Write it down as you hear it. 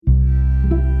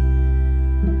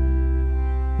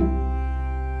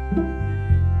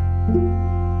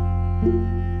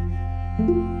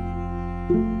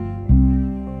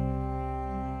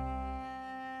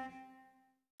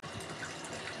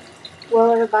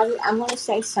everybody, I'm going to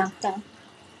say something.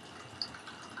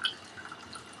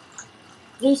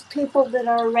 These people that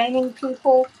are arraigning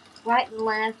people right and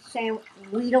left saying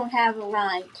we don't have a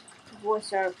right to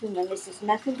voice our opinion. This has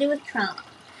nothing to do with Trump.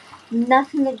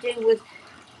 Nothing to do with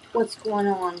what's going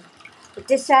on. But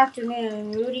this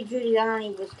afternoon, Rudy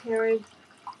Giuliani was carried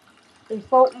in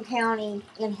Fulton County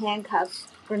in handcuffs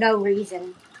for no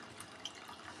reason.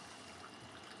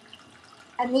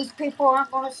 And these people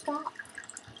aren't going to stop.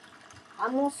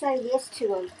 I'm going to say this to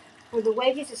them. For the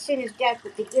wages of sin is death,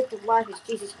 but the gift of life is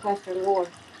Jesus Christ our Lord.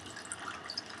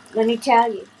 Let me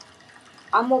tell you,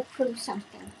 I'm going to prove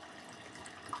something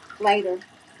later.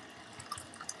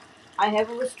 I have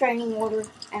a restraining order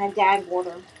and a gag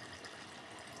order.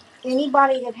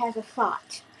 Anybody that has a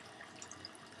thought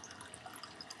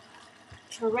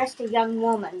to arrest a young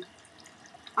woman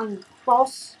on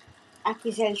false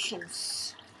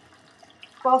accusations,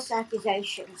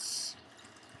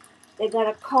 they got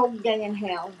a cold day in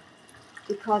hell.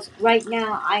 Because right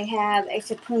now I have a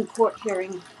Supreme Court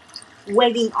hearing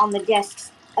waiting on the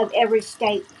desks of every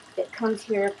state that comes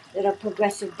here that are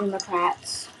progressive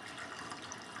Democrats.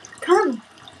 Come,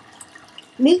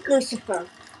 meet Lucifer.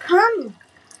 Come,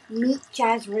 meet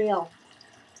Jazreel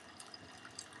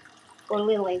or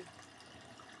Lily.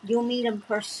 You'll meet them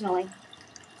personally.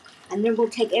 And then we'll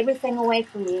take everything away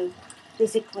from you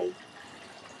physically.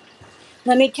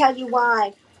 Let me tell you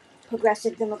why,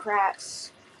 progressive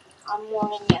Democrats. I'm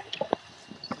warning you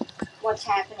what's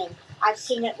happening. I've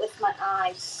seen it with my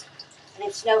eyes. And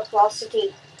it's no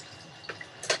falsity.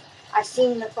 I've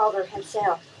seen the Father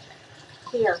himself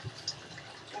here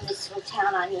in this little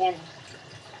town I'm in.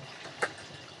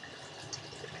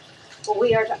 For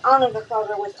we are to honor the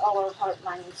Father with all our heart,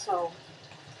 mind, and soul.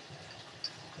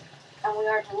 And we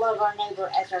are to love our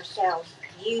neighbor as ourselves.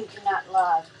 You do not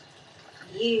love.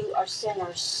 You are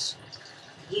sinners.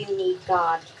 You need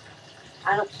God.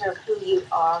 I don't care who you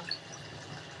are.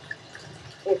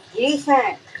 If you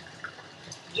think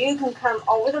you can come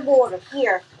over the border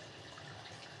here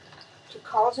to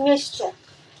cause mischief,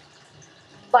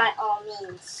 by all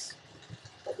means.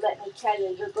 But let me tell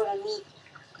you, you're going to meet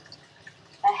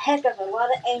a heck of a lot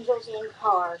of angels in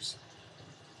cars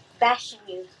bashing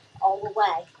you all the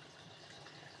way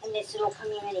in this little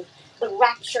community. The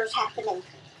rapture's happening.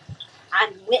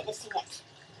 I'm witnessing it.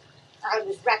 I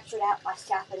was raptured out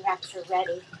myself and rapture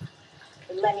ready.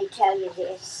 But let me tell you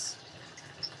this.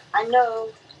 I know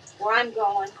where I'm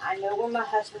going. I know where my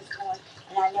husband's going.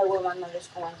 And I know where my mother's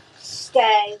going.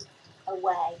 Stay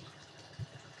away.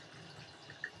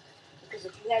 Because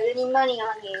if you have any money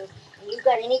on you and you've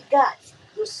got any guts,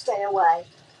 you'll stay away.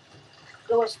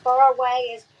 Go as far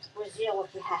away as Brazil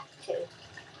if you have to.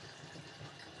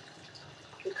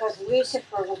 Because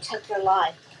Lucifer will take your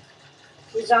life.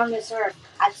 He's on this earth.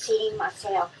 I've seen him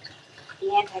myself.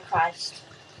 The Antichrist.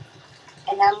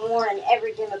 And I'm warning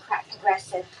every Democrat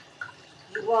progressive.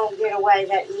 You won't get away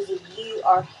that easy. You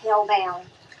are hellbound.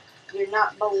 You're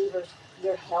not believers.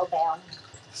 You're hellbound.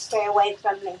 Stay away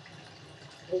from me.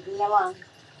 Leave me alone.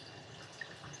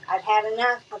 I've had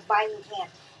enough of Biden's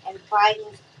hand and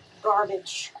Biden's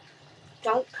garbage.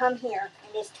 Don't come here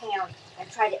in this town and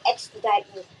try to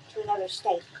expedite me to another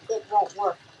state. It won't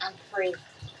work. I'm free.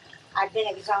 I've been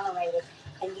exonerated.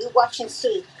 And you watch and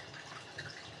see.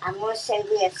 I'm going to say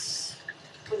this.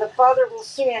 For the Father will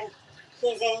send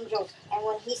his angels. And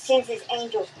when he sends his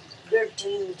angels, you're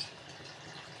doomed.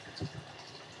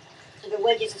 For the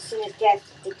wages of sin is death.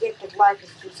 The gift of life is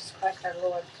Jesus Christ our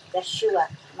Lord. Yeshua,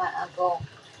 my uncle.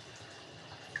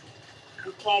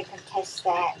 You can't contest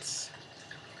that.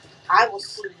 I will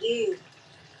see you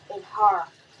in Har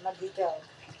Megiddo.